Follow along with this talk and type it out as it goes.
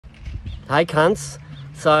Hey cunts,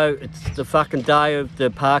 so it's the fucking day of the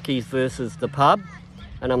Parkies versus the Pub,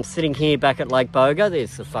 and I'm sitting here back at Lake Boga.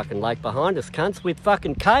 There's the fucking lake behind us, cunts, with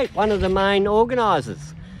fucking Cate, one of the main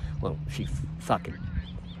organisers. Well, she fucking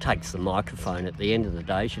takes the microphone at the end of the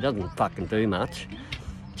day. She doesn't fucking do much.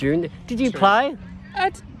 Did you play?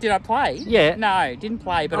 Did I play? Yeah. No, didn't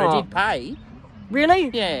play, but I did pay.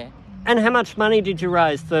 Really? Yeah. And how much money did you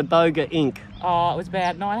raise for Boga Inc? Oh, it was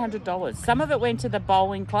about $900. Some of it went to the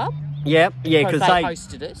bowling club. Yep, yeah, because they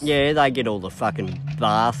hosted it. Yeah, they get all the fucking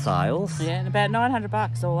bar sales. Yeah, and about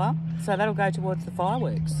 $900 all up. So that'll go towards the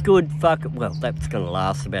fireworks. Good fucking... Well, that's going to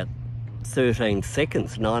last about 13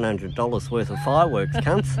 seconds, $900 worth of fireworks,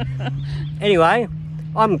 cunts. Anyway,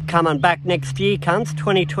 I'm coming back next year, cunts,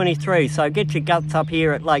 2023. So get your guts up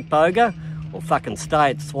here at Lake Boga, or fucking stay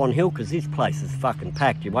at Swan Hill, because this place is fucking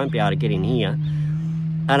packed. You won't be able to get in here.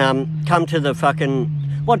 And come to the fucking...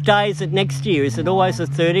 What day is it next year? Is it always the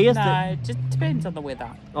 30th? No, it just depends on the weather.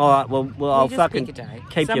 All right, well I'll just fucking pick a day.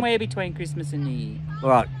 keep Somewhere between Christmas and New Year. All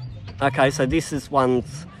right. Okay, so this is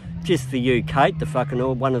one's just for you, Cate, the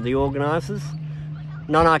fucking one of the organisers.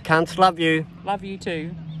 No, cunts, love you. Love you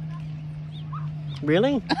too.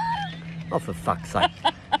 Really? Oh, for fuck's sake.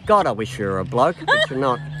 God, I wish you were a bloke, but you're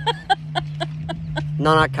not.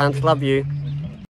 No, cunts, love you.